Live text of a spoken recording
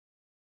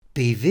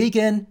Be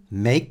vegan,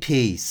 make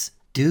peace,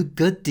 do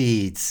good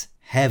deeds.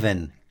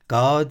 Heaven,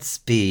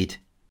 Godspeed.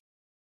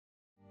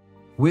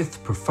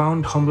 With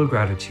profound humble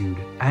gratitude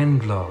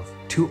and love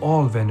to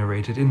all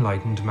venerated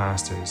enlightened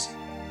masters,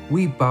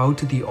 we bow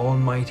to the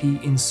Almighty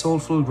in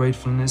soulful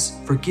gratefulness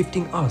for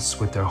gifting us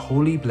with their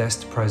holy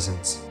blessed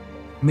presence.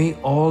 May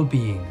all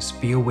beings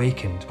be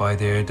awakened by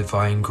their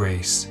divine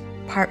grace.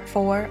 Part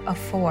 4 of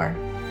 4.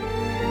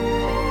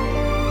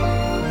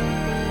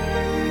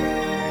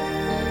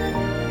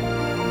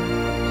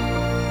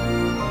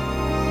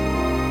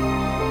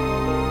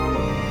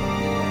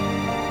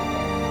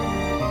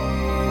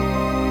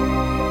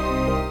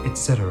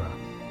 Etc.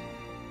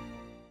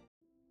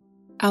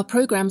 Our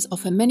programs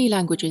offer many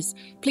languages.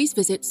 Please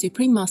visit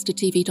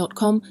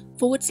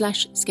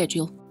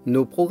suprememastertv.com/schedule.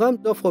 Nos programmes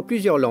offrent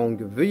plusieurs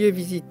langues. Veuillez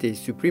visiter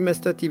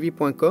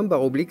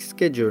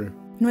suprememastertv.com/schedule.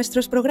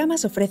 Nuestros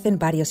programas ofrecen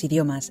varios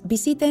idiomas.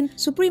 Visiten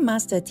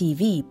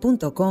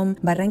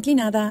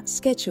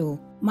suprememastertv.com/schedule.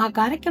 మా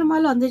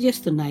కార్యక్రమాలు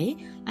అందజేస్తున్నాయి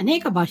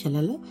అనేక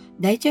భాషలలో.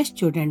 దయచేసి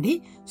చూడండి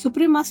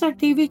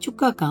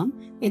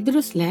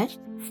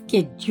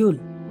suprememastertv.com/schedule.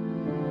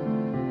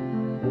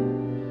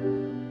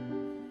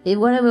 If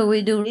whatever we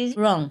do is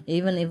wrong,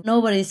 even if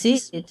nobody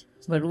sees it,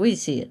 but we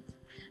see it,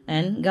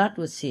 and God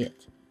will see it.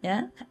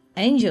 Yeah?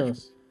 Angels.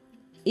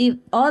 If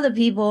all the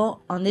people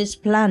on this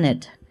planet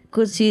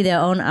could see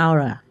their own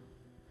aura,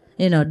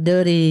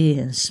 dirty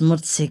and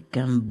smutsy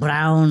and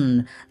brown,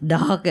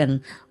 dark and,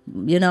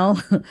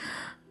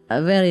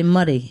 very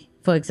muddy,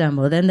 for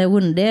example, then they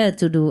wouldn't dare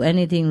to do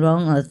anything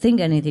wrong or think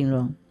anything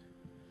wrong.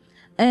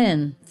 And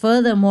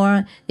furthermore,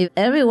 if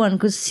everyone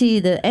could see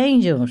the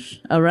angels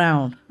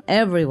around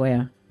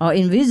everywhere, or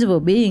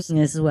invisible beings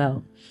as well,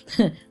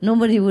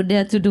 nobody would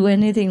dare to do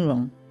anything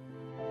wrong.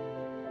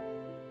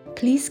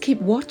 Please keep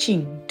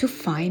watching to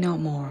find out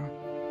more.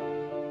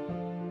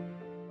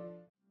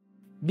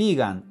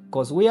 Vegan,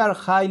 cause we are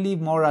highly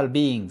moral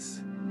beings.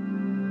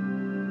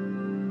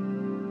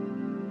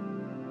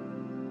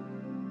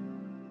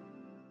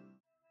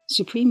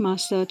 Supreme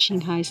Master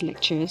Ching Hai's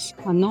lectures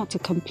are not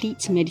a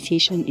complete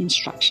meditation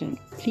instruction.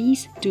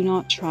 Please do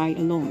not try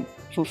alone.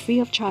 For free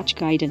of charge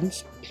guidance,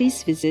 please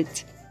visit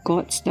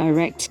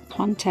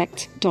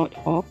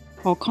godsdirectcontact.org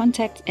or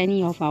contact any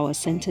of our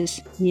centers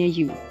near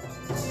you.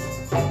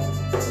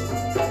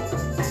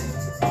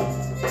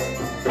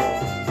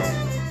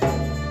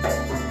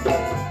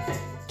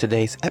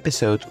 Today's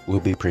episode will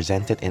be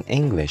presented in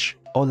English,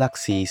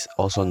 Aulaxese,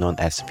 also known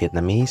as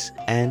Vietnamese,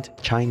 and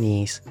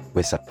Chinese,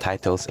 with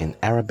subtitles in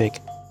Arabic,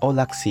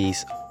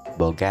 Aulaxese,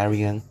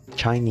 Bulgarian,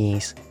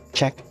 Chinese,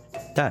 Czech,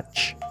 Dutch,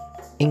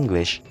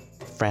 English,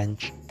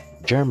 French,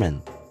 German,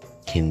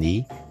 Hindi,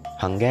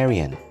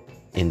 Hungarian,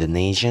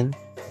 Indonesian,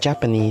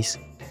 Japanese,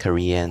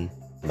 Korean,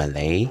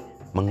 Malay,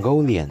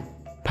 Mongolian,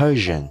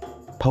 Persian,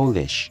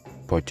 Polish,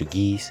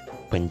 Portuguese,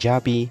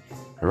 Punjabi,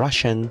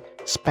 Russian,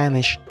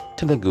 Spanish,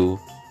 Telugu,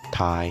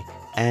 Thai,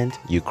 and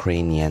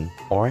Ukrainian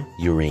or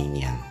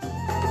Uranian.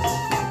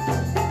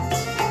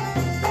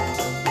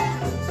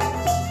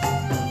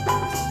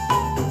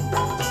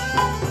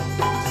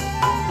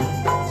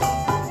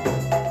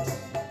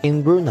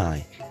 In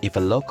Brunei, if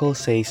a local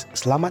says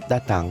Selamat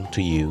Datang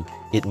to you,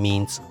 it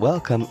means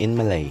welcome in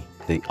Malay,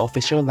 the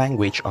official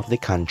language of the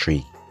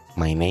country.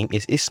 My name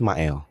is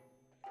Ismail.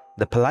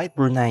 The polite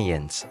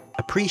Bruneians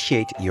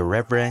appreciate your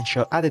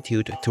reverential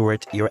attitude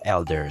toward your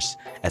elders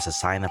as a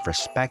sign of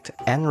respect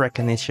and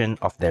recognition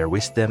of their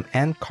wisdom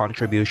and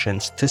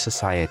contributions to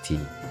society.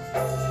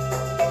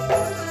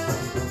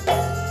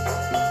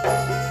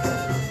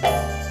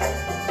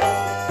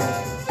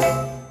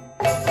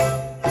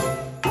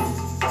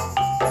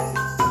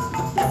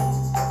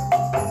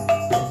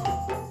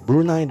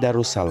 Brunei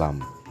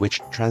Darussalam,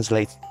 which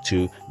translates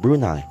to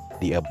Brunei,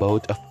 the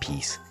abode of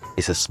peace,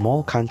 is a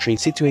small country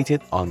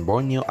situated on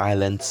Borneo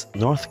Island's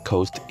north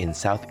coast in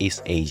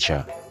Southeast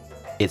Asia.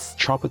 Its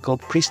tropical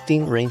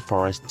pristine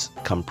rainforests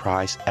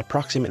comprise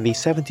approximately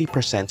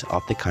 70%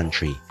 of the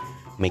country,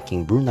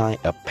 making Brunei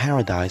a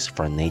paradise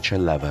for nature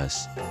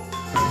lovers.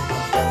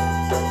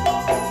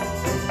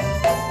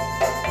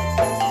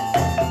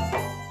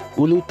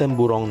 Ulu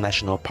Temburong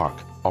National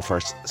Park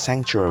offers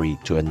sanctuary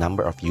to a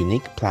number of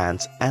unique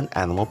plants and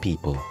animal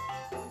people.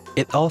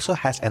 It also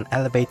has an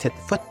elevated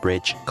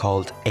footbridge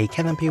called a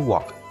canopy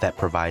walk that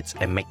provides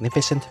a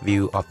magnificent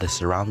view of the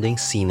surrounding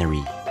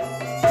scenery.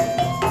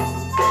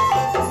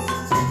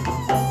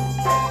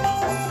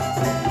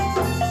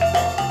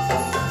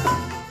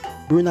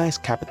 Brunei's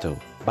capital,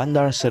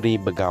 Bandar Seri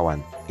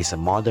Begawan, is a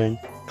modern,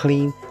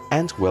 clean,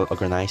 and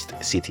well-organized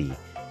city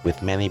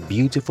with many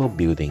beautiful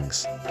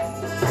buildings.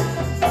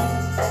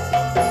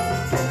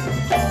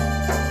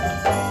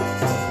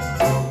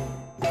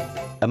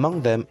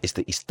 Among them is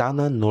the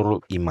Istana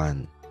Nurul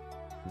Iman.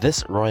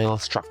 This royal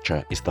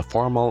structure is the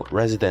formal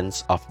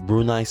residence of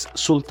Brunei's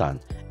Sultan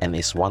and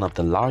is one of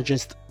the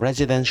largest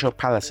residential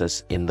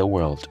palaces in the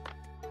world.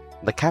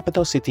 The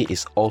capital city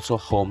is also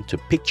home to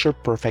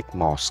picture-perfect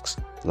mosques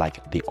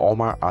like the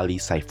Omar Ali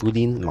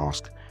Saifuddin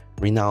Mosque,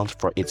 renowned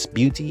for its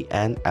beauty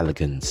and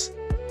elegance.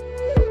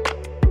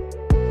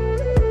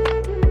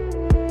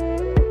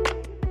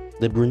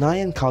 The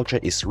Bruneian culture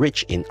is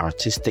rich in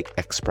artistic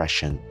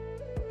expression.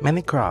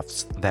 Many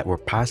crafts that were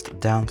passed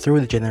down through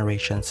the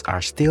generations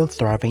are still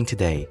thriving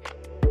today.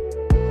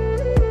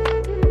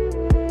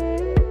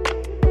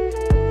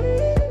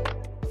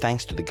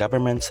 Thanks to the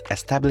government's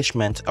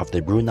establishment of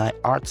the Brunei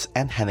Arts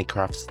and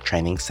Handicrafts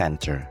Training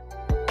Center.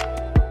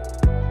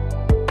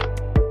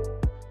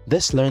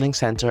 This learning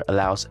center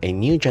allows a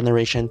new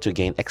generation to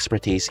gain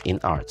expertise in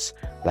arts,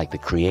 like the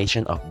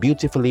creation of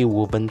beautifully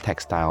woven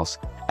textiles,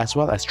 as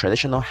well as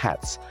traditional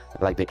hats,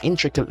 like the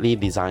intricately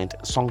designed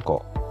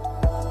songkok.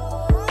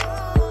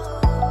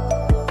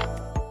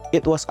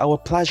 It was our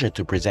pleasure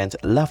to present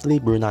lovely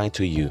Brunei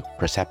to you,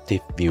 perceptive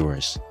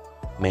viewers.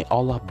 May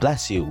Allah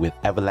bless you with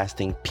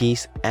everlasting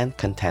peace and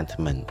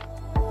contentment.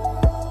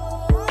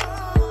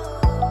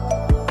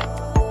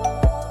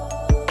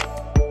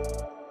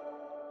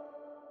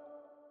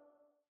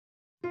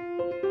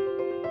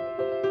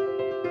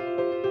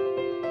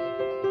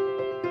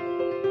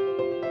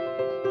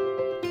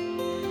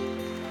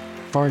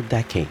 For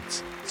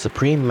decades,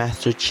 Supreme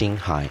Master Ching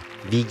Hai,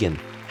 vegan,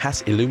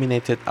 has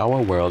illuminated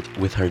our world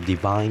with her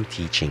divine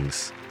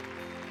teachings.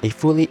 A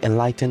fully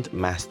enlightened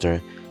master,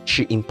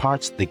 she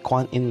imparts the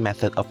Kuan Yin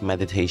method of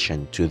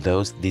meditation to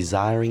those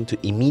desiring to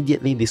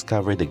immediately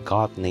discover the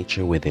God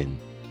nature within,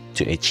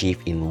 to achieve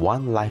in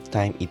one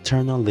lifetime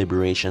eternal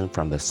liberation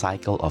from the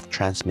cycle of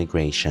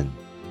transmigration.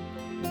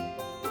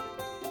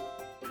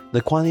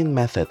 The Kuan Yin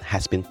method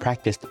has been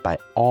practiced by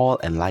all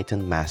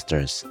enlightened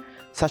masters,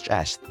 such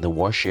as the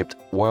worshipped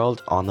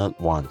world-honored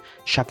one,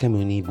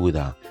 Shakyamuni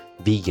Buddha,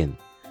 vegan,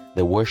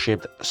 the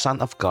worshipped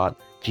Son of God,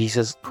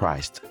 Jesus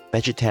Christ,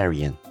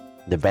 vegetarian,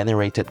 the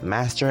venerated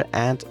master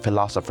and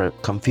philosopher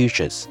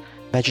Confucius,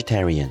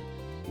 vegetarian,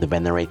 the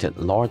venerated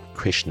Lord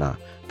Krishna,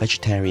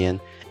 vegetarian,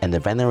 and the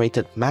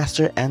venerated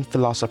master and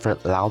philosopher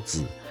Lao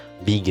Tzu,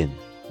 vegan,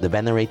 the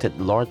venerated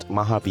Lord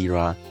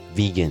Mahavira,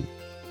 vegan,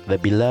 the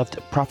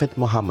beloved Prophet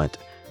Muhammad,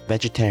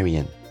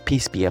 vegetarian,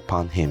 peace be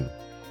upon him,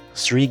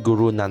 Sri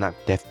Guru Nanak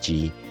Dev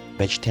Ji,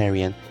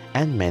 vegetarian,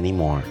 and many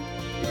more.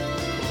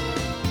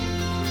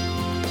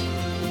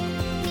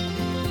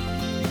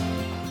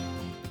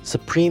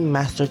 Supreme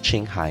Master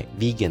Ching Hai,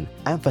 vegan,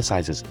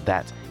 emphasizes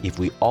that if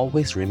we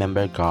always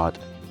remember God,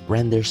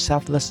 render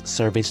selfless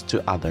service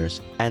to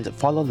others, and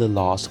follow the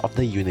laws of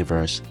the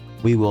universe,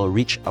 we will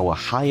reach our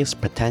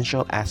highest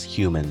potential as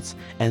humans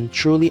and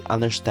truly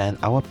understand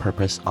our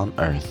purpose on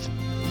earth.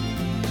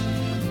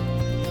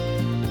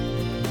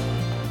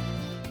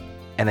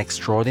 An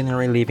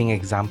extraordinary living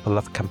example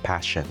of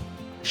compassion,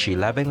 she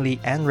lovingly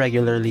and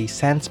regularly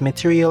sends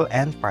material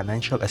and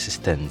financial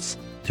assistance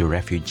to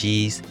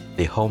refugees,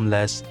 the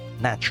homeless,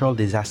 natural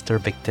disaster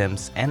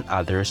victims, and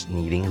others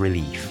needing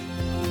relief.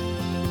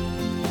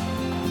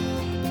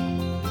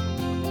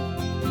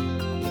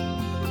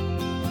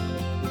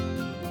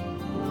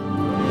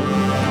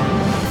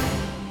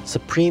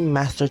 Supreme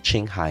Master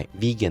Ching Hai,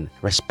 vegan,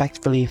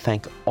 respectfully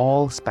thank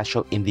all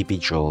special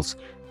individuals,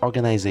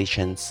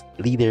 organizations,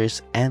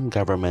 leaders, and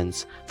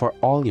governments for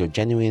all your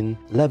genuine,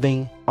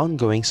 loving,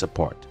 ongoing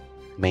support.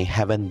 May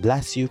heaven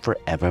bless you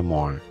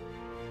forevermore.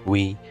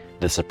 We,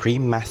 the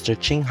Supreme Master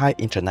Ching Hai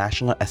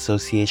International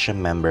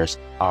Association members,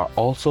 are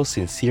also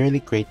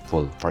sincerely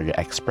grateful for your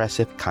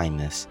expressive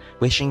kindness,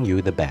 wishing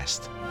you the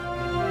best.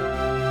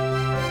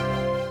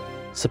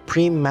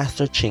 Supreme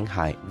Master Ching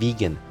Hai,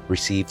 vegan,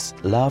 receives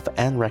love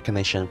and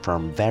recognition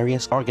from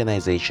various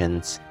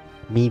organizations,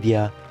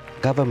 media,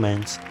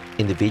 governments,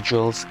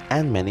 individuals,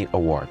 and many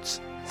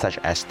awards, such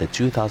as the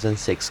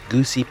 2006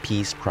 Gusi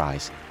Peace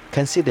Prize,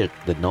 considered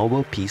the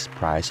Nobel Peace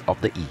Prize of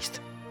the East,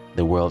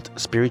 the World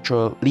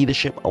Spiritual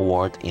Leadership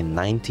Award in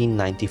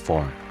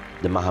 1994,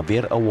 the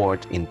Mahavir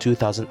Award in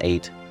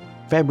 2008,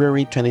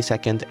 February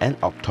 22nd and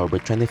October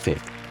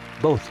 25th,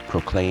 both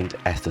proclaimed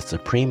as the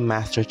Supreme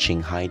Master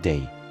Ching Hai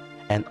Day,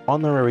 an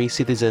honorary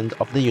citizen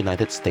of the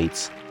United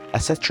States,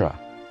 etc.,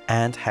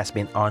 and has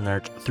been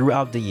honored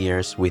throughout the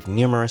years with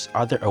numerous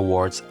other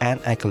awards and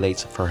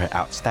accolades for her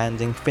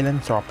outstanding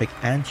philanthropic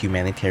and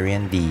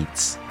humanitarian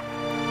deeds.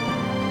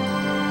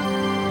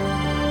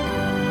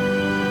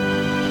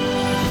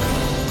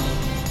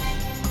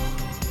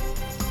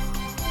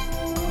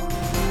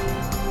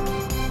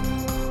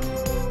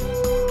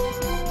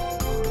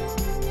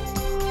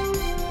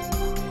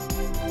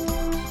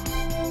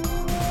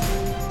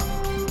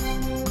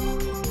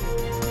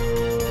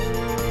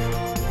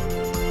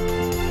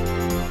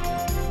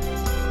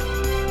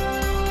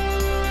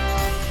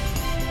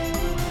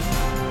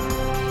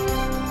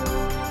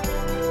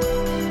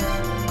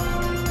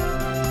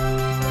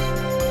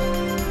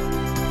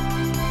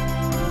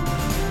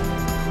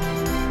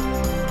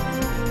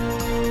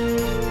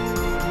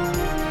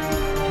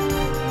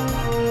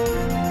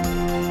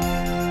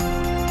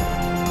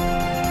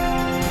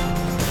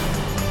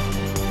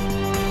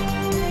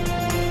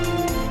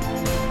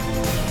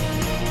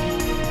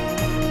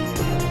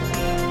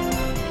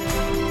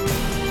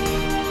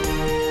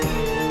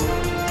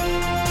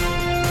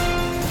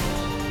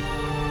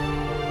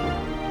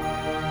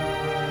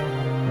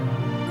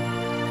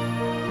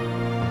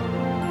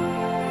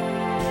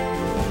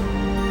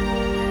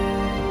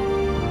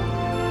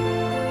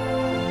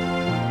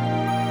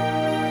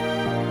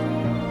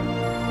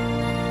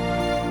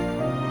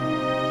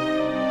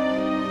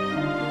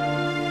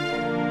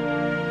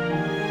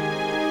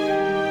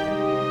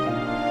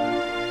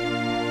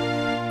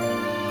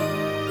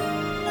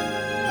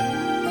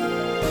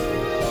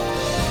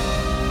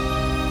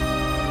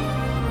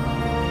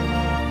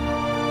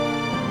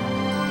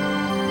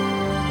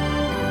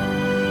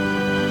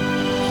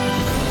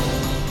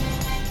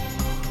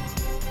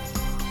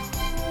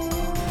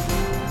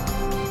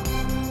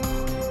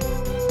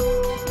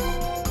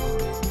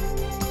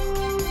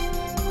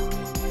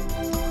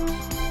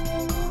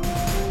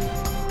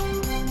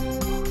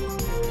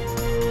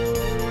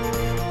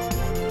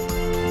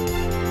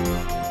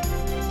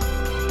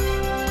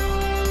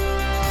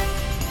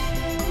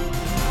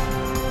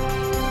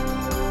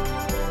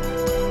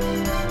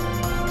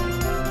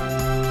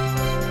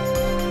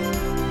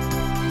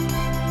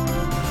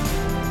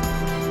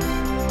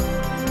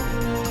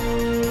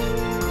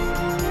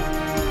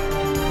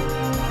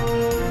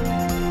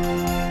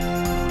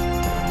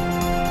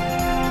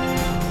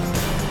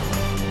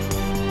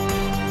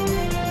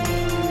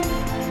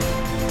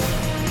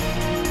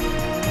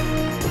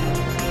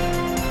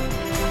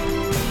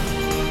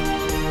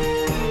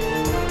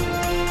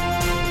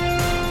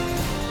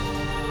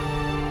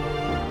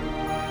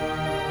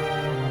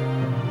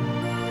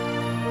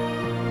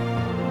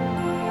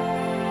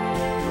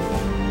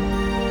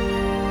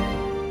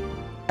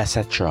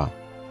 etc.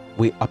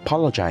 We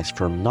apologize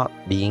for not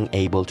being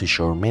able to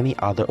show many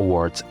other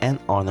awards and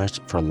honors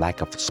for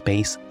lack of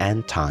space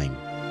and time.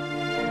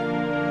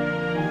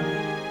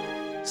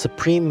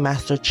 Supreme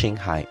Master Ching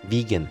Hai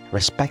Vegan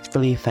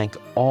respectfully thank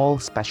all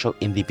special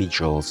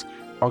individuals,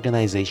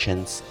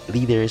 organizations,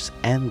 leaders,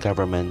 and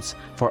governments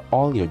for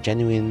all your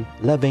genuine,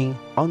 loving,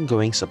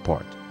 ongoing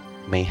support.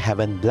 May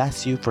heaven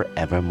bless you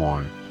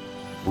forevermore.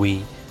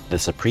 We, the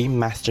Supreme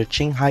Master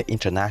Ching Hai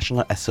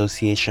International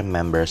Association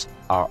members,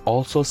 are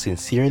also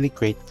sincerely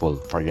grateful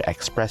for your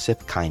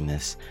expressive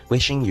kindness,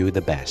 wishing you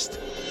the best.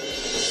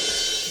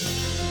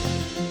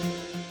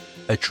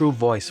 A true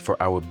voice for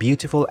our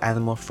beautiful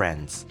animal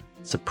friends,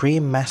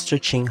 Supreme Master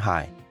Ching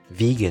Hai,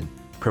 vegan,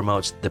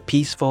 promotes the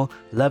peaceful,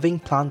 loving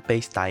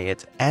plant-based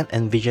diet and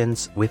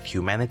envisions with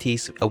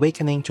humanity's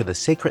awakening to the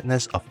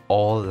sacredness of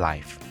all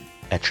life,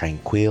 a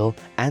tranquil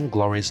and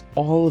glorious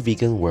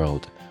all-vegan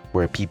world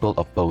where people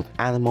of both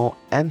animal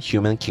and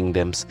human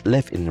kingdoms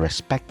live in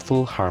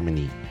respectful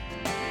harmony.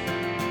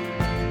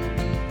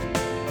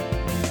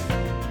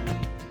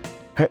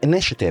 Her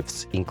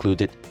initiatives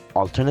included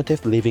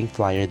alternative living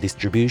flyer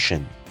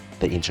distribution,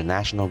 the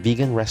International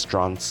Vegan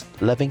Restaurants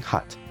Loving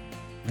Hut,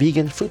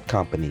 vegan food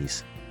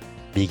companies,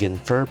 vegan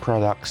fur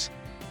products,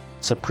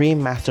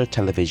 Supreme Master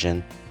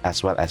Television,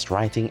 as well as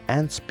writing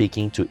and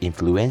speaking to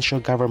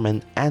influential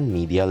government and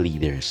media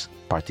leaders,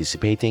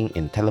 participating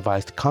in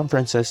televised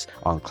conferences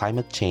on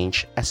climate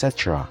change,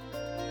 etc.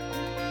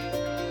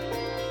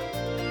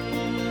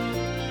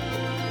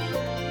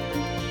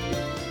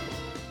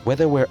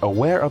 Whether we're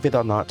aware of it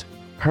or not,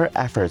 her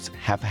efforts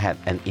have had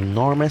an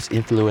enormous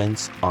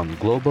influence on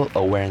global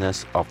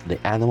awareness of the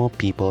animal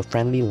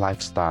people-friendly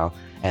lifestyle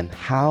and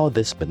how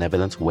this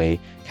benevolent way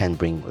can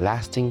bring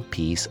lasting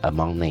peace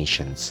among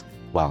nations,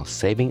 while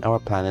saving our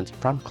planet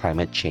from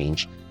climate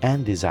change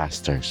and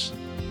disasters.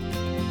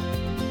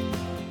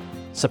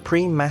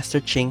 Supreme Master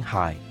Ching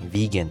Hai,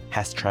 vegan,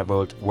 has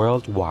traveled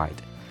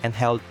worldwide and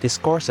held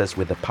discourses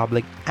with the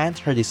public and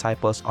her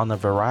disciples on a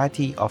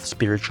variety of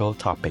spiritual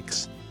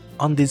topics.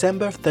 On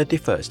December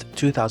 31st,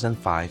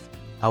 2005,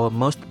 our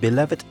most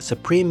beloved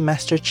Supreme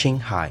Master Ching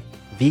Hai,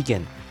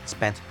 vegan,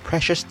 spent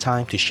precious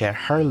time to share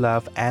her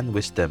love and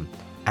wisdom,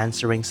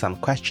 answering some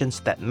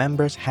questions that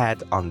members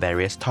had on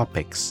various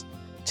topics.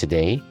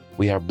 Today,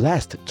 we are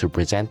blessed to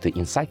present the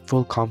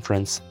insightful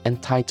conference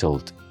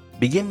entitled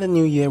Begin the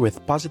New Year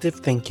with Positive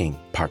Thinking,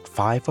 Part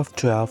 5 of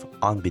 12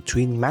 on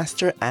Between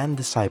Master and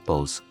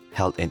Disciples,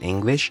 held in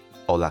English,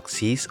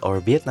 Aulaxese or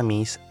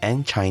Vietnamese,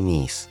 and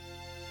Chinese.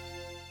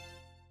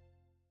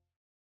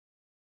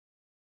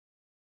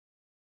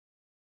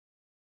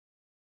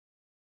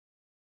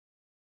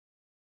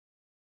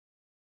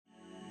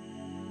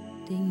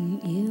 Tình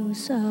yêu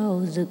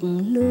sao rực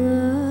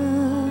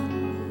lửa,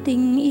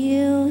 tình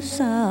yêu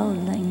sao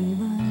lạnh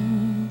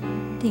băng,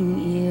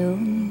 tình yêu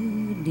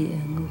như địa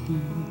ngục,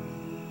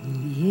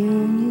 tình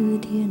yêu như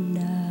thiên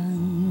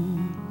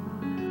đàng.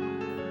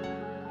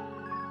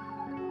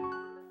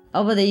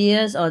 Over the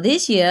years, or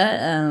this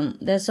year,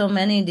 there's so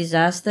many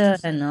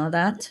disasters and all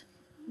that.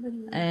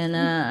 And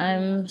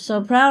I'm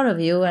so proud of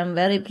you. I'm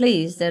very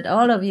pleased that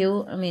all of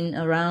you,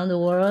 around the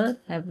world,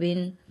 have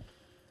been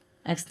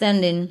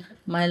extending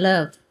my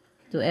love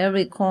to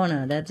every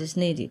corner that is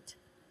needed.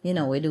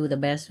 We do the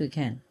best we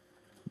can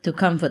to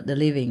comfort the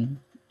living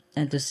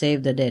and to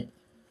save the dead.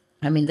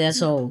 Their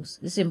souls.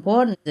 It's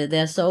important that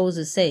their souls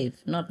are saved,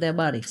 not their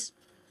bodies.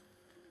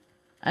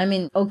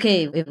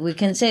 Okay, if we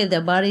can save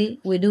their body,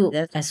 we do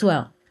that as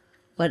well.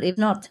 But if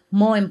not,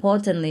 more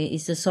importantly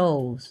is the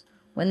souls.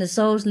 When the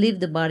souls leave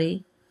the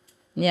body,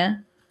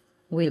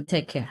 we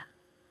take care.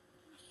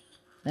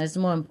 That's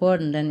more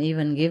important than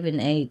even giving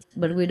aid.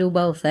 But we do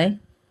both, eh?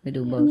 We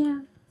do both. Yeah.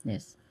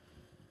 Yes.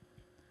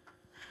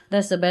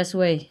 That's the best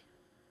way.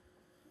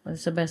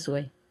 That's the best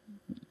way.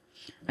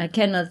 I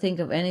cannot think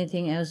of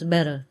anything else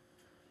better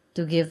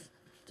to give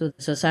to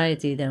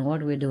society than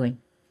what we're doing.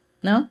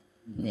 No?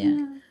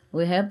 Yeah.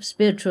 We help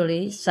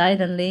spiritually,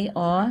 silently,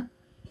 or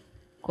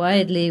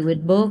quietly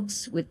with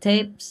books, with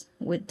tapes,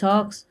 with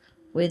talks,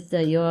 with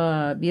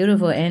your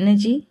beautiful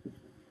energy.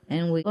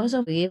 And we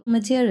also give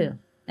material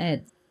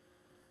aid.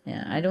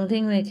 Yeah, I don't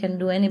think we can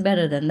do any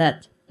better than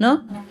that.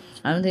 No?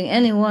 I don't think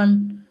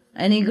anyone,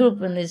 any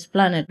group on this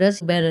planet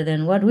does better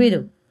than what we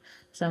do.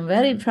 So I'm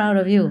very proud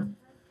of you.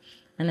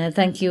 And I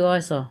thank you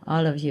also,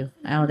 all of you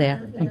out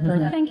there.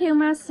 Thank you,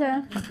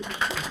 Master.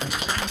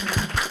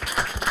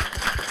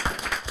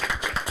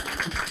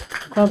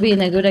 For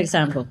being a good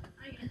example.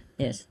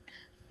 Yes.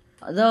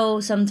 Though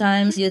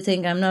sometimes you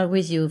think I'm not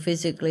with you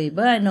physically,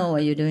 but I know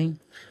what you're doing.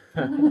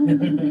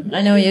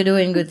 I know you're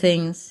doing good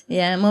things.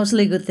 Yeah,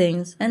 mostly good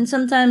things. And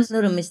sometimes a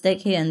little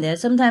mistake here and there.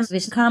 Sometimes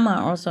with karma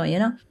also,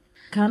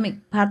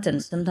 Karmic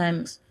patterns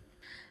sometimes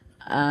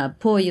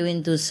pull you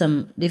into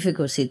some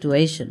difficult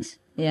situations.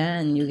 Yeah,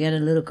 and you get a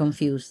little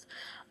confused.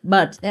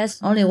 But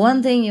there's only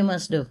one thing you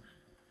must do.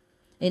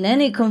 In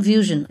any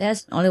confusion,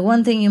 there's only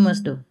one thing you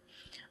must do.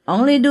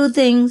 Only do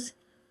things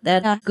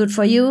that are good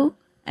for you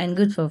and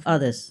good for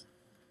others.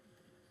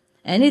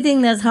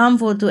 Anything that's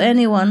harmful to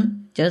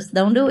anyone, just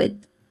don't do it.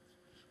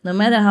 No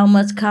matter how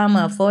much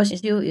karma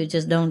forces you, you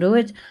just don't do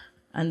it.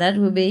 And that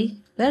will be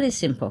very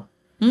simple.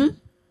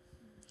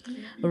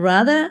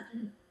 Rather,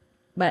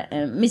 by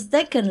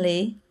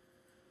mistakenly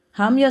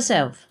harm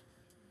yourself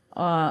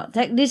or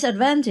take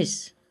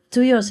disadvantage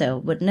to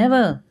yourself, but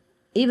never,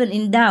 even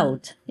in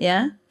doubt,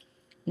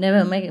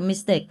 never make a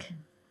mistake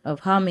of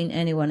harming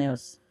anyone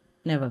else.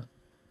 Never.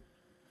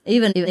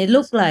 Even if it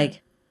looks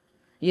like,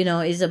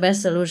 it's the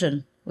best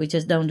solution, we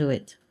just don't do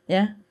it.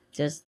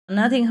 Just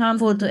nothing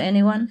harmful to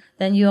anyone,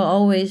 then you're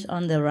always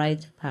on the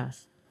right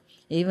path.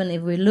 Even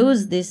if we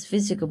lose this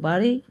physical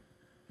body,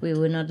 we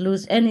will not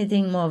lose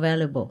anything more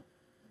valuable.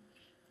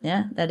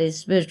 That is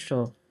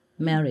spiritual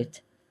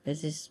merit.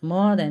 This is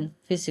more than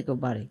physical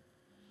body.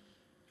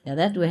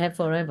 That we have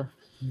forever.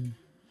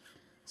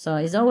 So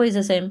it's always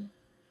the same.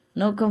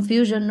 No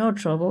confusion, no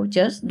trouble.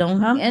 Just don't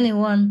harm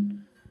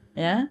anyone.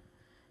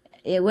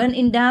 When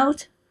in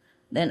doubt,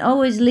 then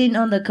always lean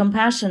on the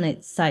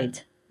compassionate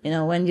side.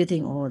 When you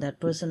think, oh, that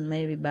person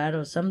may be bad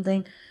or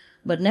something,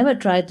 but never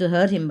try to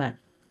hurt him back.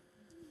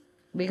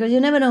 Because you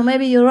never know,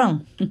 maybe you're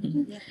wrong.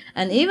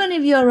 And even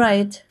if you're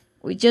right,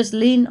 we just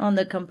lean on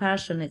the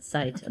compassionate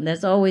side. And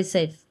that's always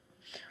safe.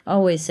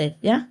 Always safe,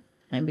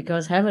 And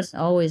because heaven's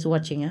always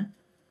watching,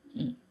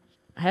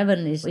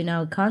 Heaven is in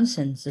our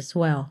conscience as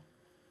well.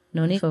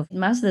 No need for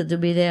Master to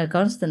be there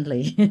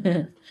constantly.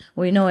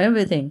 We know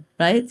everything,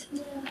 right?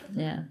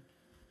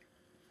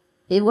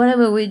 If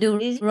whatever we do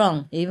is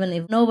wrong, even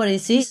if nobody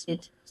sees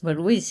it, but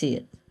we see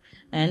it,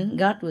 and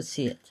God will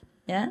see it.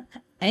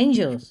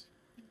 Angels.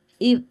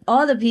 If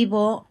all the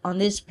people on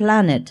this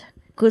planet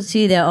could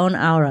see their own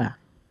aura,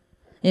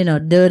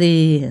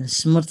 dirty and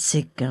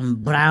smutsy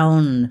and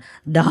brown,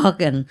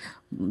 dark and,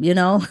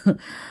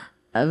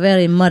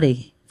 very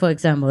muddy, for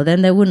example,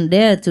 then they wouldn't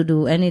dare to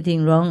do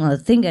anything wrong or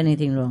think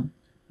anything wrong.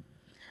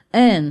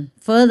 And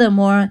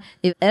furthermore,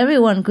 if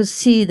everyone could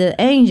see the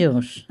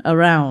angels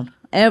around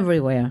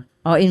everywhere,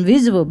 or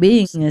invisible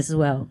beings as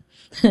well,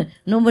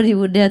 nobody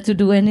would dare to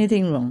do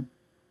anything wrong.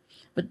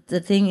 But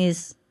the thing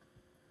is,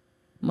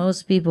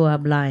 most people are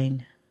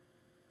blind,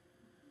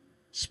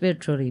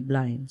 spiritually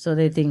blind. So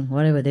they think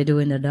whatever they do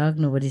in the dark,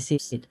 nobody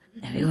sees it.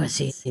 Everyone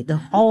sees it. The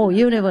whole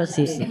universe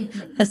sees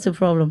it. That's the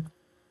problem.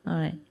 All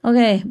right.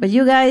 Okay, but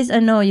you guys, I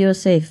know you're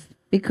safe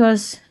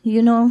because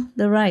you know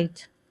the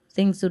right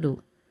things to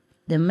do.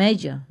 The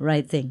major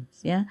right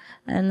things,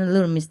 And a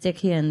little mistake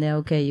here and there,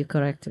 okay, you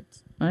correct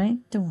it. All right?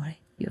 Don't worry.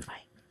 You're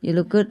fine. You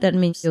look good, that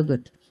means you're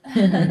good.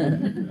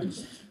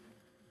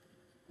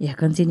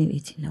 Continue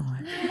eating, don't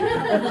worry.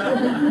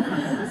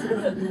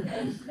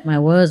 My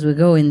words will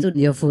go into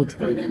your food.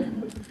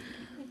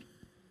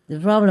 The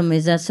problem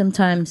is that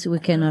sometimes we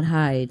cannot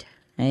hide,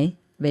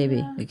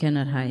 baby, we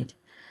cannot hide.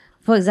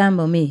 For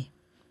example, me,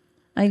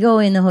 I go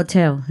in a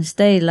hotel,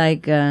 stay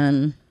like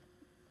an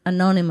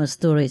anonymous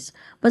tourist.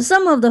 But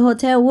some of the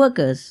hotel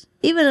workers,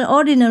 even an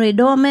ordinary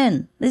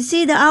doorman, they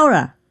see the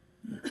aura.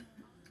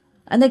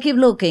 And they keep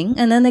looking,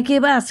 and then they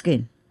keep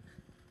asking.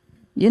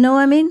 You know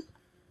what I mean?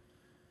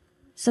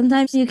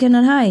 Sometimes you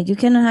cannot hide. You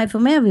cannot hide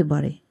from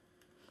everybody.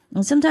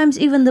 And sometimes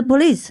even the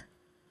police,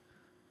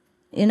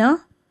 they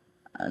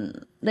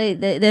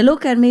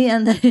look at me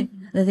and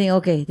they think,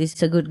 okay, this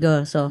is a good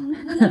girl, so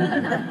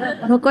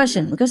no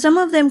question. Because some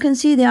of them can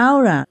see the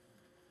aura.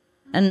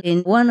 And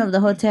in one of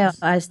the hotels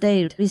I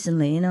stayed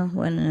recently,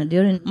 when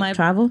during my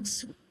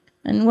travels,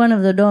 and one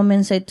of the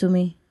doormen said to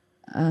me,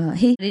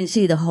 he didn't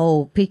see the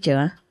whole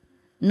picture.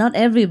 Not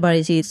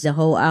everybody sees the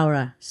whole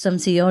aura. Some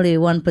see only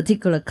one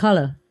particular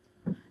color.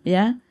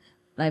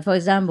 Like, for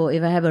example,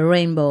 if I have a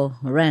rainbow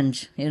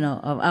range,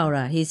 of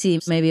aura, he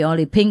sees maybe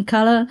only pink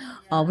color,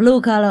 or blue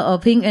color, or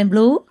pink and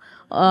blue,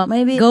 or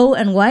maybe gold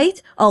and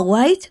white,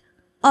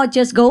 or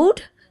just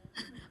gold,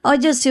 or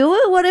just silver,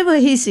 whatever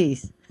he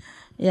sees.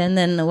 And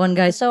then one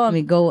guy saw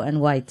me gold and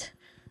white.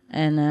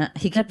 And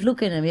he kept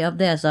looking at me up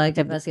there, so I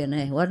kept asking,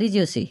 hey, what did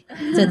you see?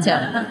 To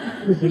tell.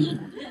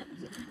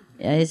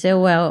 He said,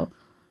 well,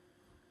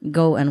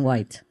 gold and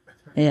white.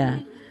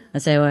 I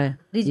said, well,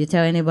 did you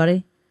tell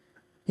anybody?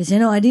 He said,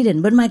 no, I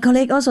didn't, but my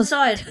colleague also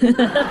saw it.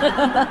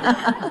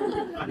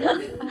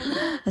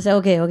 I said,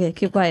 okay,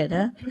 keep quiet,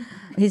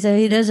 He said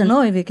he doesn't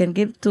know if he can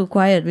keep too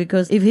quiet,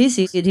 because if he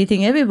sees it, he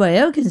thinks everybody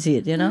else can see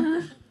it,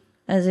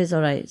 I said, it's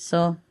all right.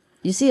 So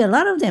you see a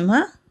lot of them,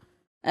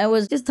 I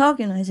was just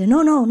talking. I said,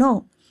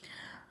 no.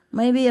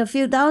 Maybe a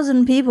few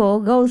thousand people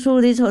go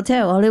through this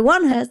hotel. Only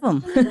one has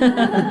them.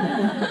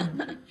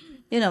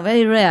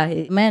 Very rare.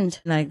 He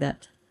meant like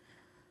that.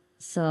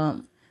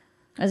 So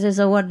I said,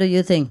 so what do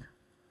you think?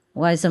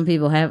 Why some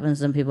people have and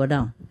some people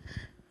don't?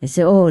 He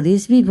said, oh,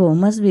 these people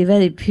must be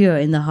very pure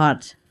in the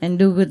heart and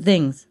do good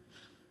things.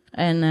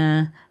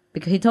 And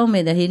because he told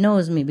me that he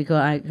knows me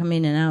because I come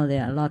in and out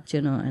there a lot,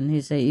 and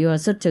he said, you are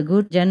such a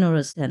good,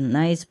 generous and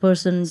nice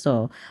person,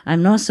 so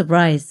I'm not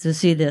surprised to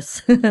see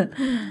this.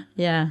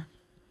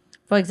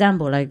 For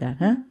example, like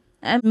that,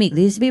 I meet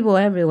these people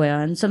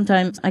everywhere, and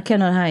sometimes I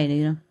cannot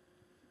hide,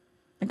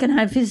 I can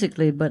hide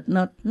physically, but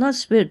not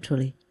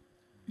spiritually.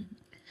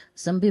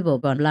 Some people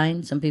are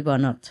blind, some people are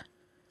not.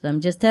 So I'm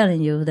just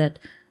telling you that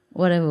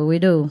whatever we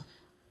do,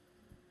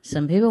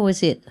 some people will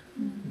see it.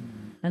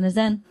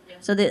 Understand?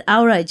 So the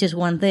aura is just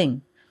one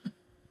thing.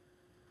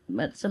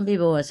 But some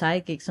people are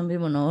psychic, some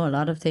people know a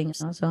lot of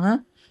things also,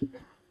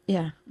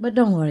 Yeah, but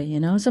don't worry,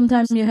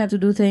 sometimes you have to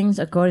do things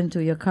according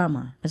to your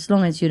karma. As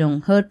long as you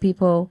don't hurt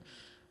people,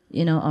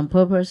 on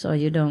purpose, or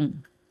you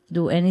don't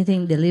do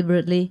anything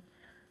deliberately,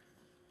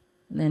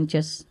 then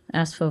just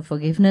ask for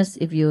forgiveness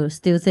if you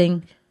still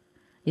think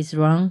it's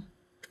wrong.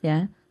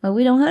 Yeah, but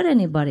we don't hurt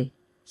anybody.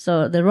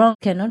 So the wrong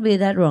cannot be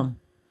that wrong.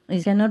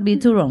 It cannot be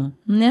too wrong.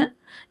 Yeah,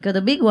 because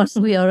the big ones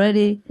we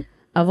already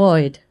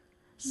avoid.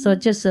 So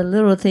just a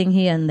little thing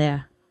here and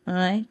there. All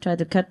right, try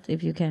to cut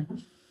if you can.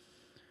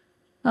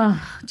 Oh,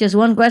 just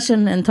one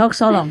question and talk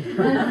so long.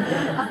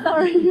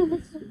 Sorry.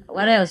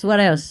 What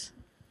else?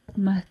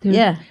 Master,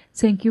 Yeah.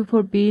 thank you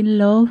for being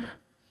love,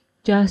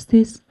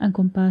 justice, and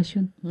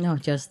compassion. No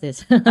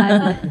justice.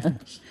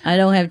 I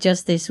don't have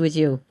justice with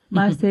you.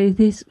 Master, is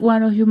this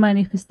one of your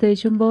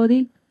manifestation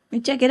body?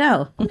 Check it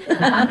out.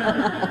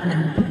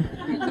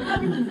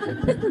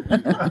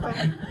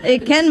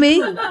 It can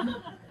be.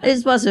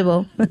 It's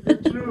possible.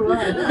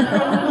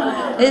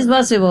 It's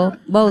possible.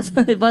 Both.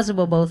 It's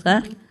possible both,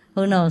 huh?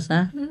 Who knows,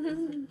 huh?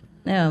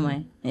 Never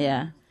mind.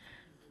 Yeah.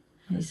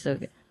 It's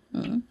okay.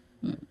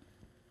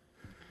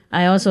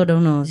 I also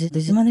don't know. This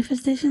is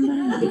manifestation.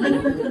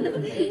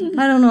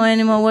 I don't know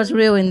anymore what's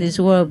real in this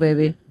world,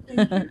 baby.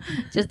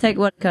 Just take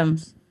what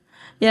comes.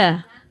 Yeah.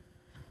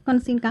 Con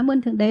xin cảm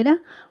ơn Thượng Đế đó.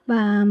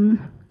 Và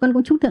con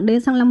cũng chúc Thượng Đế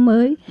sang năm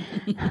mới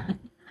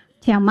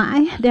trẻ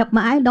mãi, đẹp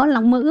mãi. Đó là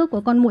lòng mơ ước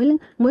của con.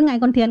 Mỗi ngày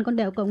con thiền con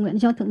đều cầu nguyện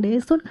cho Thượng Đế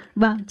suốt.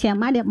 Và trẻ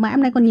mãi đẹp mãi.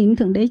 Hôm nay con nhìn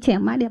Thượng Đế trẻ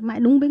mãi đẹp mãi,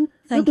 đúng với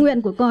ước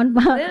nguyện của con.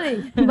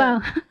 Và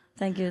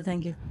Thank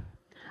you.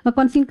 Và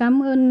con xin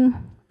cảm ơn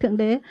Thượng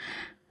Đế.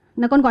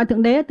 Là con gọi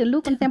Thượng Đế từ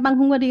lúc con xem băng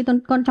Hungary,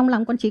 con trong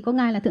lòng con chỉ có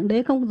Ngài là Thượng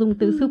Đế, không dùng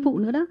từ sư phụ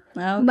nữa đó.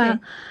 Okay. Và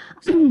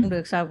cũng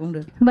được, sao cũng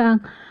được. Và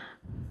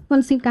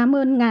con xin cảm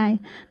ơn Ngài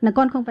là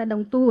con không phải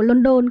đồng tu ở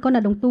London, con là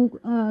đồng tu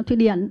Thụy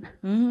Điển.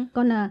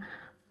 Con là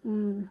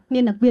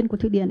liên lạc viên của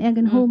Thụy Điển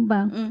Egenholm.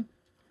 Và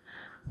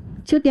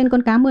trước tiên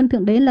con cảm ơn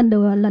Thượng Đế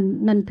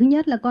lần thứ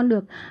nhất là con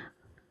được,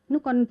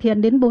 lúc con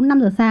thiền đến 4-5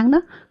 giờ sáng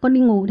đó, con đi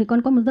ngủ thì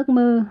con có một giấc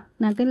mơ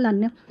là cái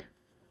lần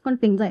con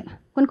tỉnh dậy,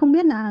 con không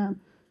biết là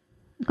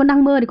con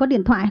đang mơ thì có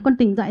điện thoại, con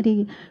tỉnh dậy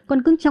thì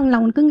con cứ trong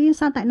lòng cứ nghĩ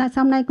sao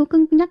hôm nay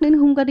cứ nhắc đến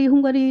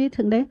Hungary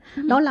Thượng Đế.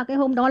 Đó là cái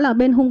hôm đó là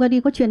bên Hungary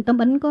có truyền tâm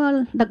ấn có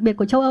đặc biệt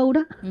của châu Âu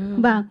đó.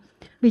 Và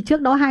vì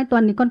trước đó 2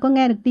 tuần thì con có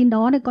nghe được tin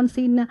đó, thì con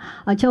xin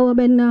ở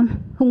bên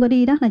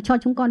Hungary đó là cho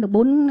chúng con được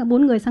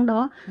 4 người sang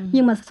đó.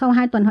 Nhưng mà sau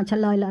 2 tuần họ trả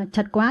lời là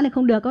chật quá nên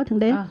không được đó Thượng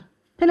Đế.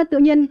 Thế là tự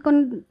nhiên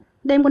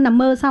đêm con nằm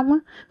mơ xong á,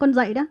 con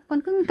dậy đó,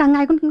 con cứ càng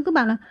ngày con cứ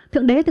bảo là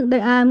Thượng Đế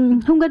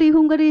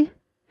Hungary.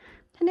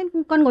 Thế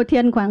nên con ngồi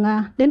thiền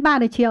khoảng đến 3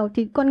 giờ chiều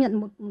thì con nhận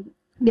một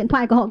điện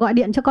thoại của họ gọi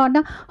điện cho con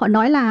đó. Họ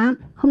nói là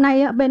hôm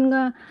nay bên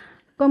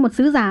có một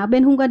sứ giả ở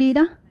bên Hungary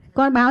đó,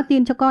 con báo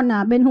tin cho con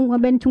là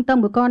bên trung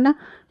tâm của con đó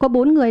có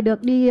 4 người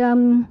được đi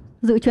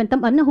dự truyền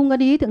tâm ấn ở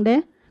Hungary Thượng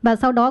Đế. Và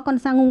sau đó con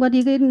sang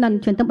Hungary, cái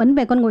lần truyền tâm ấn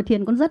về con ngồi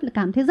thiền con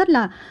cảm thấy rất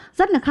là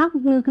khác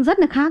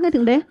cái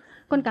Thượng Đế.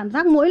 Con cảm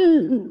giác mỗi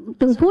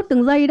từng phút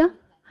từng giây đó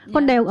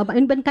con đều ở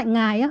bên cạnh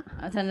Ngài á.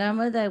 Thành ra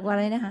mới qua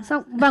đây đó hả?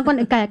 Xong, và con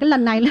lại kể cái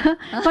lần này nữa,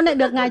 con lại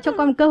được Ngài cho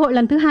con một cơ hội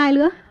lần thứ 2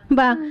 nữa.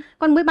 Và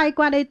con mới bay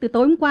qua đây từ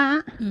tối hôm qua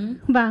á.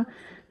 Và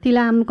thì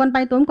là con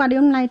bay tối hôm qua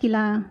đến hôm nay thì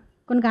là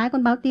con gái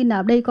con báo tin là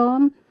ở đây có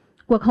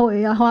cuộc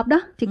hội họp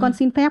đó. Thì con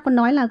xin phép, con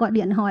nói là gọi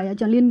điện hỏi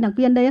cho liên lạc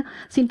viên đây á,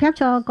 xin phép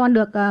cho con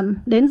được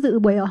đến dự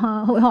buổi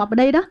hội họp ở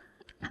đây đó.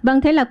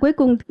 Vâng, thế là cuối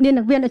cùng liên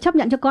lạc viên đã chấp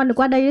nhận cho con được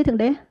qua đây đấy Thượng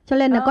Đế. Cho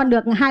nên là con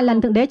được 2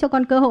 lần Thượng Đế cho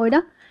con cơ hội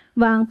đó.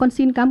 Và con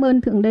xin cảm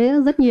ơn Thượng Đế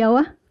rất nhiều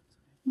á.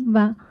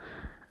 Và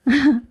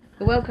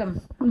welcome.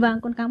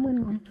 Vâng, con cảm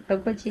ơn Ngài.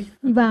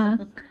 Và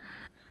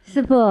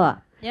sư phụ,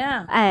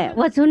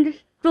 我从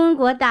中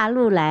国大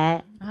陆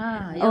来，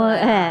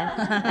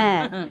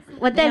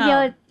我代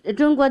表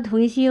中国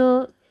同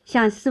修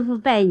向师父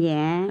拜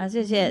年。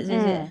谢谢。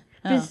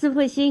祝师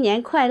父新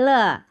年快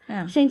乐，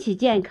身体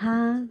健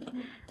康。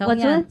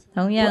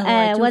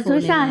我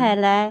从上海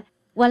来，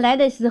我来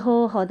的时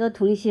候好多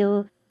同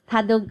修。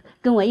他都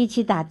跟我一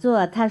起打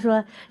坐，他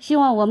说希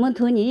望我们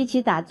同你一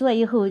起打坐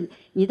以后，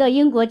你到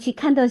英国去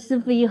看到师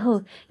父以后，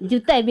你就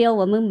代表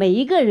我们每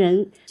一个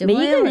人的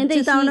心。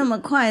知道那么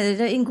快的，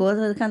在英国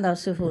都看到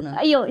师父呢。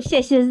哎呦，谢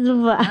谢师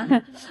父，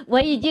我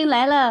已经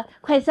来了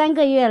快3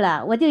个月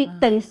了，我就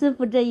等师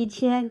父这一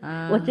天，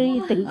我终于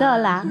等到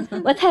了，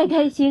我太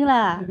开心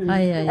了。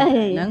哎呀，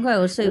难怪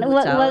我睡不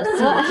着。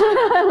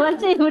我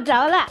睡不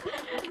着了。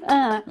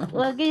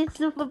我跟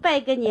师父拜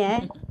个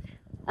年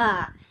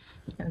啊。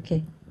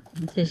OK。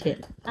谢谢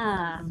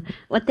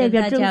我代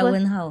表中国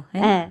问候，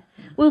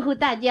问候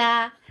大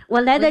家。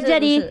我来到这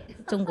里，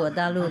中国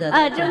大陆的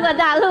中国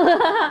大陆，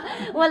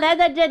我来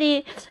到这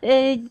里，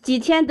几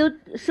天都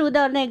受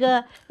到那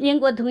个英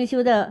国同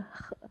修的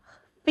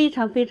非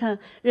常非常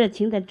热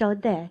情的招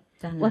待，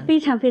我非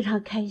常非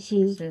常开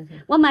心。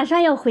我马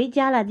上要回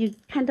家了，就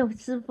看到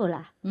师父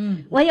了。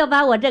我要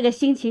把我这个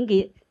心情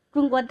给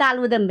中国大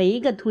陆的每一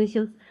个同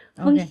修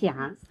分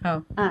享。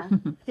好啊，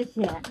谢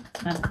谢。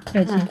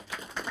客气。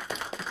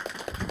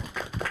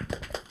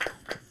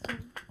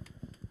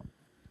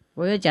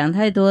我又讲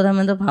太多，他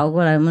们都跑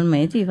过来，我们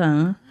没地方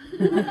啊。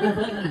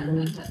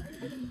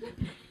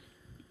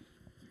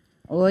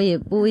我也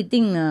不一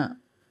定呢，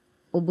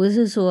我不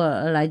是说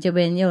来这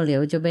边又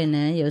留这边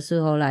呢，有时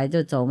候来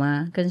就走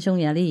嘛，跟匈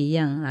牙利一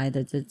样，来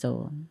的就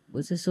走，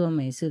不是说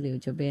每次留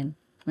这边，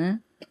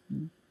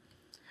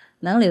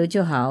能留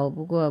就好，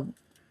不过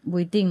不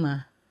一定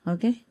嘛。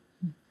Okay?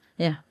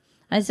 Yeah,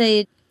 I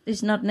say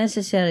it's not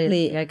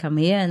necessarily I come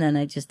here and then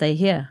I just stay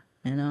here,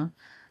 you know.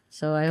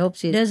 So I hope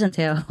she doesn't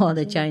tell all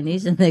the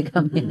Chinese and they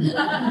come in.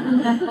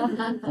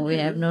 We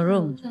have no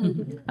room.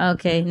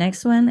 Okay,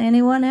 next one.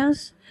 Anyone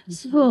else?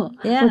 师父，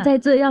我在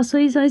这要说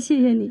一声谢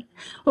谢你。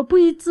我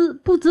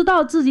不知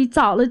道自己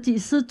找了几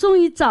次，终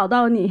于找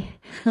到你。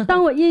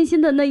当我阴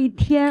性的那一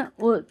天，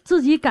我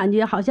自己感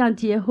觉好像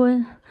结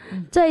婚。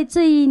在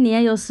这一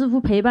年有师父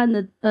陪伴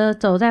的，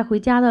走在回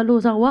家的路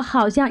上，我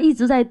好像一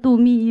直在度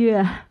蜜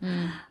月。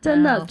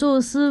真的，祝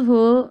师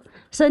父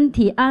身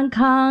体安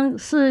康，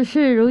事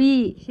事如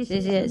意。谢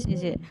谢。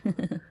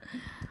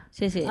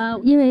谢谢。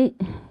因为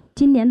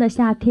今年的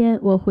夏天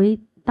我回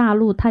大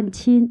陆探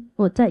亲，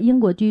我在英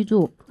国居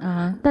住，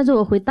但是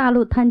我回大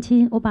陆探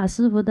亲，我把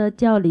师父的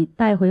教理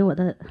带回我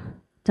的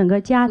整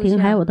个家庭，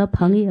还有我的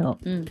朋友。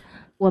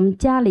我们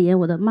家里人，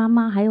我的妈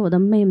妈还有我的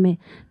妹妹，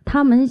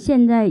他们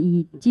现在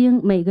已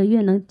经每个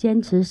月能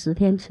坚持10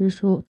天吃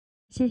素。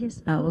谢谢师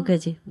父。不客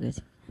气。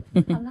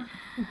好了。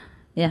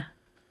Yeah.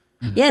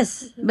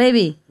 Yes,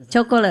 baby,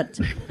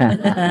 chocolate.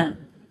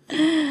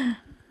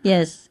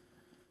 Yes.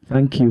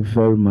 Thank you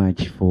very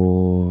much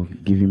for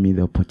giving me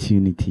the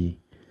opportunity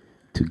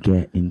to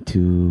get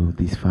into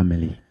this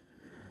family.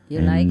 You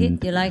like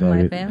it? You like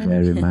my family?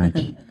 Very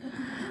much.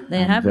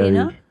 They're happy,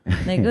 no?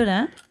 They're good,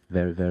 huh?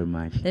 Very, very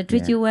much. They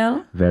treat you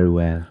well? Very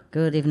well.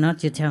 Good. If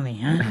not, you tell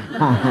me, huh?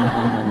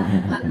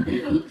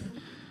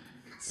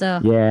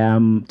 So. Yeah,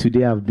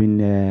 today I've been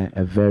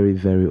a very,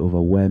 very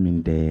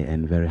overwhelming day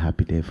and very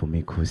happy day for me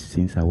because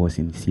since I was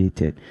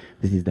initiated,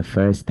 this is the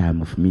first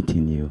time of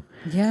meeting you.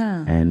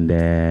 Yeah. And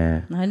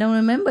I don't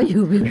remember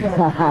you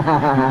before.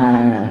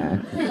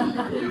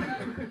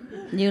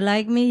 You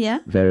like me, yeah?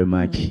 Very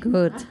much.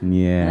 Good.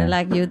 Yeah. I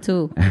like you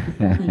too.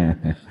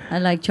 I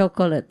like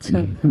chocolate.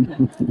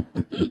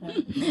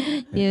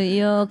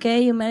 You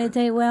okay? You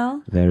meditate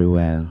well? Very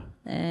well.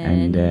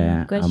 And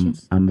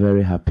questions? I'm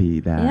very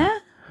happy that. Yeah.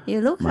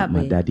 You look happy.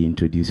 My daddy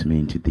introduced me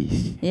into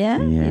this. Yeah.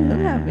 You look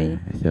happy.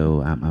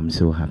 So I'm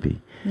so happy.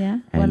 Yeah.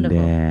 And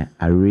wonderful.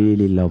 I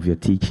really love your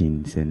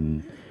teachings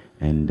and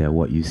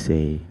what you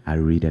say. I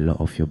read a lot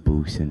of your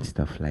books and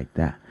stuff like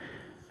that.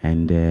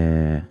 And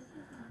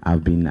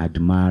I've been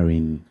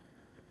admiring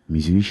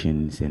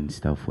musicians and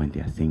stuff when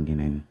they're singing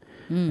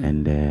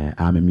and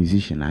I'm a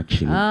musician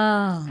actually.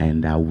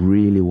 And I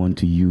really want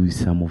to use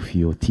some of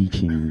your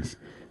teachings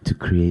to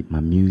create my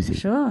music.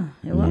 Sure,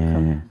 you're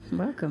welcome.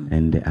 Welcome.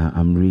 And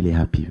I'm really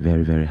happy,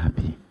 very, very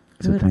happy.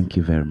 Good. So thank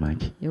you very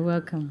much. You're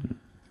welcome.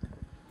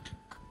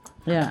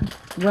 Yeah,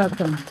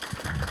 welcome.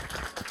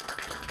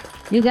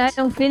 You guys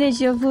don't finish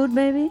your food,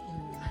 baby?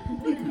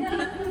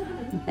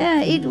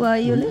 Yeah, eat while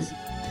you listen.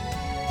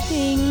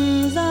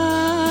 Tình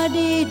ra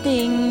đi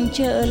tình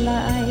trở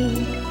lại,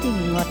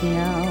 tình ngọt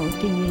ngào,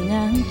 tình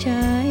ngang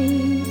trái,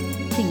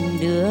 tình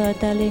đưa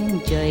ta lên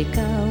trời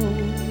cao,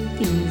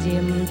 tình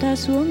diệm ta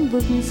xuống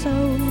vực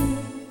sâu,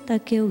 ta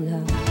kêu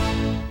gào,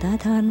 ta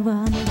than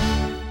van,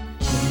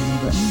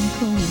 tình vẫn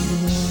không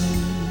buồn.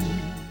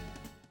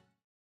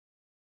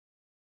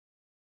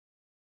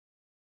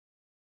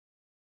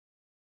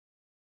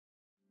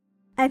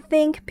 I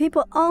think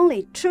people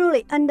only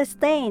truly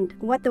understand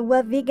what the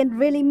word vegan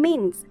really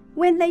means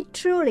when they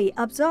truly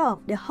absorb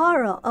the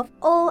horror of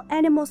all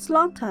animal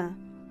slaughter.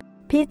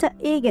 Peter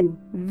Egan,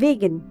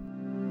 vegan.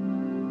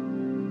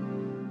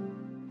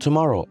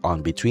 Tomorrow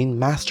on Between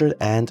Master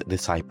and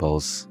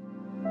Disciples.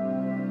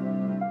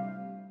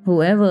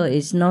 Whoever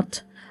is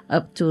not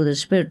up to the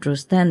spiritual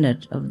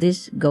standard of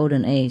this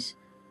golden age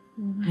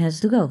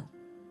has to go.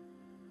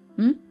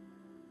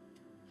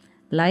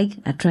 Like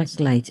attracts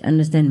like,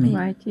 understand me?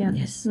 Right, yeah.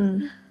 Yes.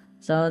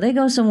 So they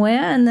go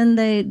somewhere and then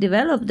they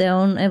develop their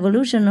own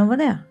evolution over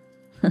there.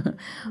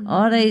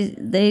 Or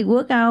they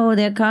work out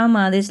their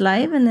karma this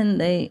life and then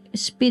they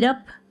speed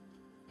up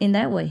in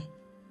that way.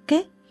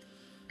 Okay?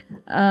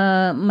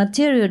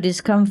 Material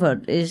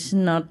discomfort is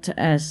not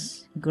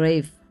as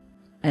grave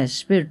as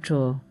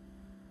spiritual,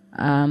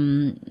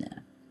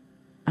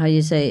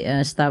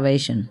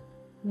 starvation.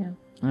 Yeah.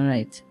 All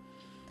right.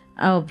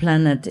 Our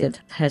planet,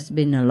 it has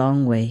been a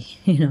long way,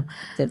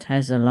 it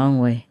has a long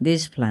way,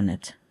 this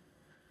planet.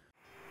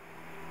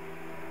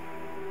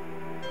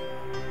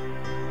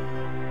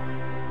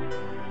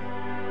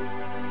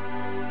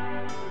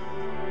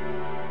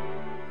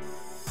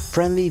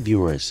 Friendly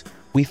viewers,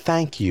 we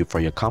thank you for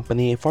your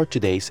company for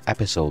today's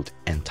episode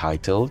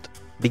entitled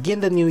Begin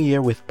the New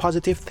Year with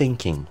Positive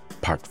Thinking,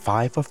 Part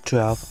 5 of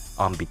 12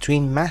 on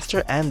Between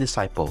Master and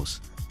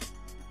Disciples.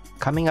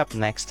 Coming up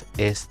next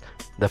is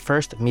the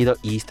first Middle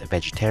East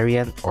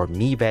Vegetarian or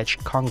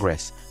MeVeg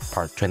Congress,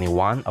 part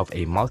 21 of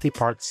a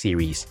multi-part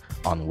series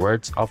on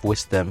words of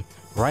wisdom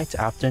right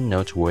after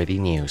noteworthy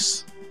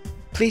news.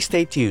 Please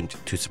stay tuned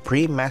to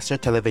Supreme Master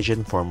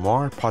Television for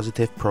more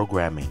positive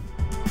programming.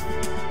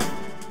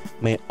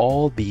 May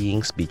all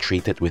beings be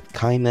treated with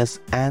kindness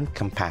and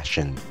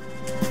compassion.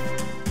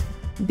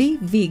 Be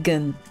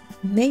vegan,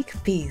 make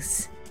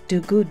peace,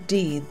 do good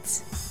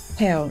deeds,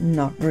 hell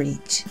not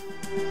reach.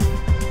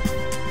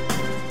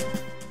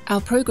 Our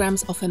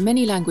programs offer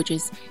many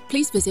languages.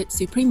 Please visit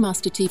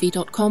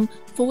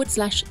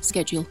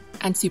suprememastertv.com/schedule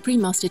and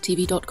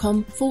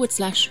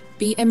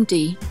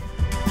suprememastertv.com/BMD.